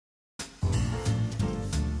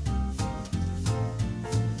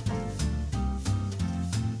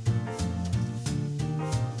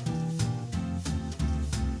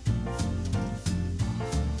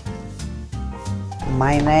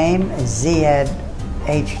My name is Ziad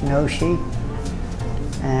H. Noshi,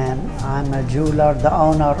 and I'm a jeweler, the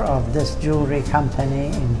owner of this jewelry company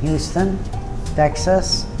in Houston,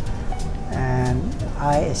 Texas. And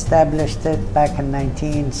I established it back in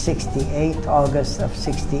 1968, August of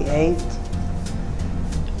 '68.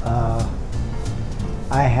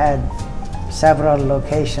 I had several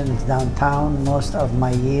locations downtown. Most of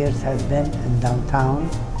my years have been in downtown.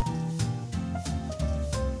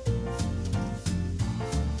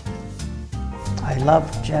 I love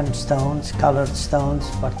gemstones, colored stones,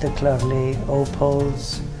 particularly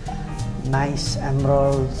opals, nice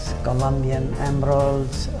emeralds, Colombian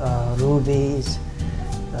emeralds, rubies,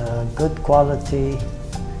 good quality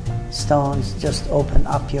stones. Just open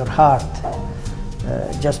up your heart.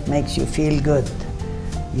 Just makes you feel good.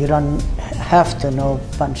 You don't have to know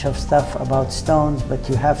a bunch of stuff about stones, but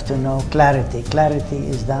you have to know clarity. Clarity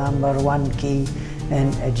is the #1 key in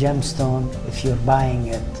a gemstone if you're buying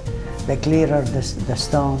it. The clearer the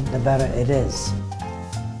stone, the better it is.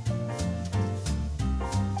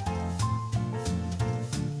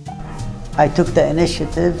 I took the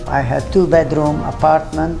initiative. I had 2-bedroom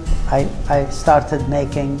apartment. I started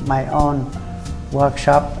making my own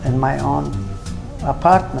workshop in my own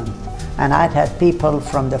apartment. And I'd had people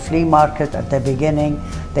from the flea market at the beginning.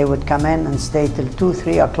 They would come in and stay till 2,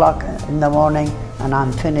 3 o'clock in the morning, and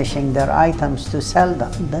I'm finishing their items to sell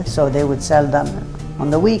them. So they would sell them on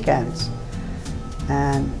the weekends.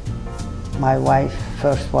 And my wife,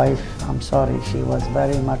 first wife, I'm sorry, she was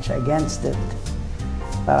very much against it.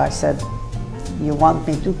 But I said, you want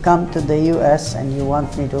me to come to the US and you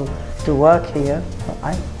want me to work here?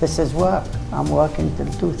 This is work. I'm working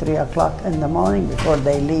till 2, 3 o'clock in the morning before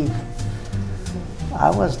they leave. I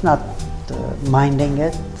was not minding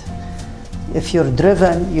it. If you're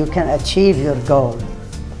driven, you can achieve your goal.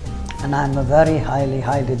 And I'm a very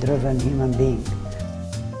highly driven human being.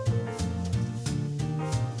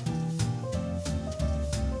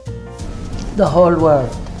 The whole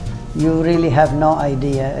world. You really have no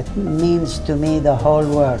idea. It means to me the whole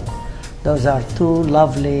world. Those are 2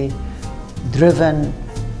 lovely, driven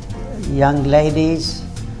young ladies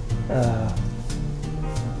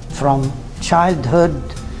from childhood.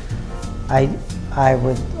 I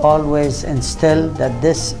would always instill that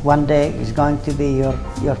this one day is going to be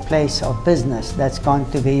your place of business. That's going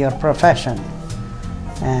to be your profession.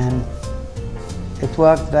 And it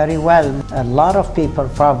worked very well. A lot of people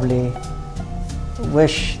probably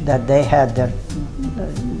wish that they had their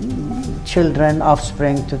children,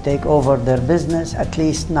 offspring to take over their business. At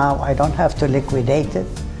least now I don't have to liquidate it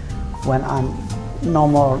when I'm no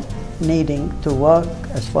more needing to work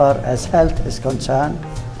as far as health is concerned.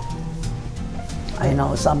 I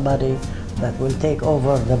know somebody that will take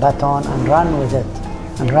over the baton and run with it,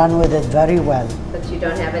 and run with it very well. But you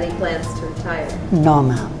don't have any plans to retire? No,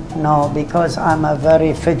 ma'am. No, because I'm a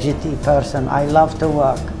very fidgety person. I love to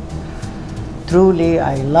work. Truly,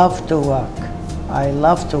 I love to work. I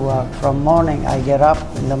love to work. From morning, I get up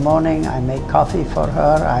in the morning, I make coffee for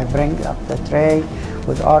her, I bring up the tray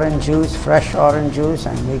with orange juice, fresh orange juice,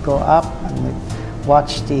 and we go up and we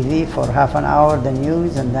watch TV for half an hour, the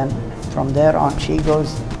news, and then from there on she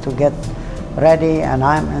goes to get ready, and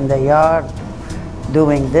I'm in the yard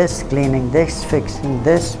doing this, cleaning this, fixing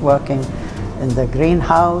this, working in the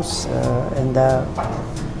greenhouse, in the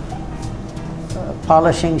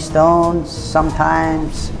polishing stones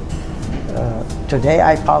sometimes. Today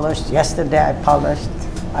I polished, yesterday I polished,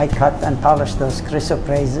 I cut and polished those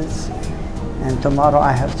chrysoprases, and tomorrow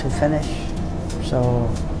I have to finish. So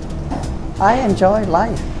I enjoy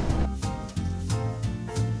life.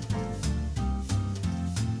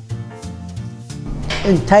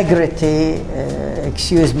 Integrity,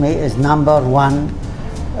 excuse me, is #1.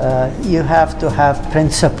 You have to have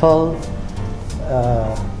principle,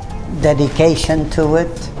 dedication to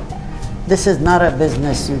it. This is not a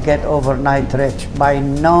business you get overnight rich, by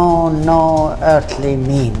no earthly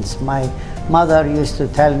means. My mother used to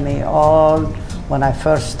tell me when I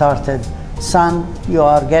first started, son, you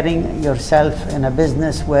are getting yourself in a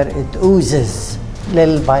business where it oozes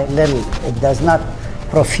little by little. It does not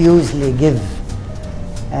profusely give.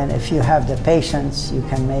 And if you have the patience, you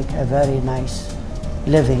can make a very nice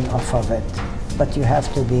living off of it. But you have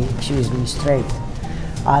to be, excuse me, straight.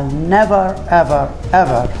 I'll never,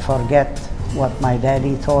 ever forget what my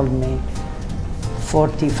daddy told me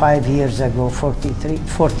 45 years ago, 43,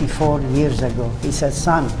 44 years ago. He said,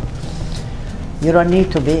 son, you don't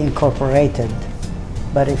need to be incorporated,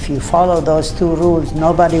 but if you follow those 2 rules,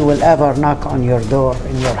 nobody will ever knock on your door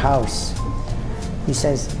in your house. He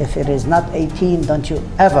says, if it is not 18, don't you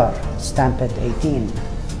ever stamp it 18.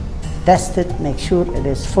 test it, make sure it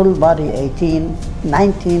is full body 18,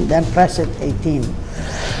 19, then press it 18.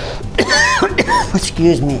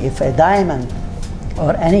 Excuse me, if a diamond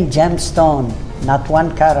or any gemstone, not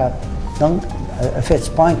 1 carat, if it's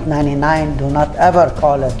 0.99, do not ever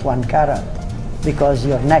call it 1 carat, because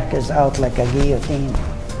your neck is out like a guillotine.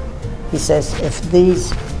 He says, if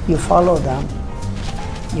these, you follow them,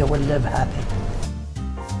 you will live happy.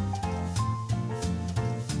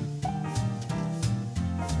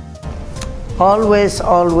 Always,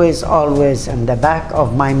 always, always in the back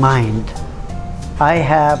of my mind, I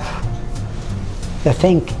have the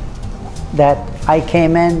think that I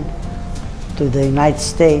came in to the United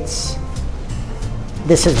States.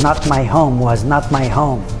 This is not my home, was not my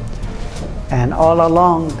home. And all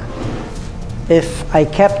along, if I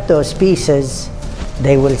kept those pieces,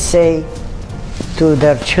 they will say to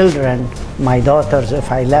their children, my daughters,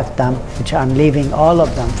 if I left them, which I'm leaving all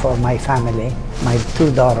of them for my family, my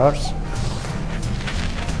 2 daughters,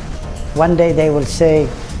 one day they will say,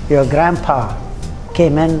 your grandpa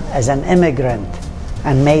came in as an immigrant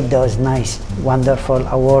and made those nice, wonderful,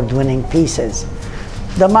 award-winning pieces.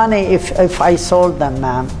 The money, if I sold them,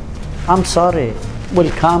 ma'am, I'm sorry, will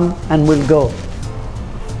come and will go.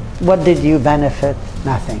 What did you benefit?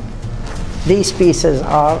 Nothing. These pieces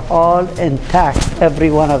are all intact,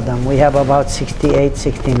 every one of them. We have about 68,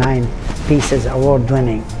 69 pieces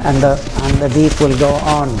award-winning, and the beat will go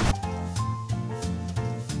on.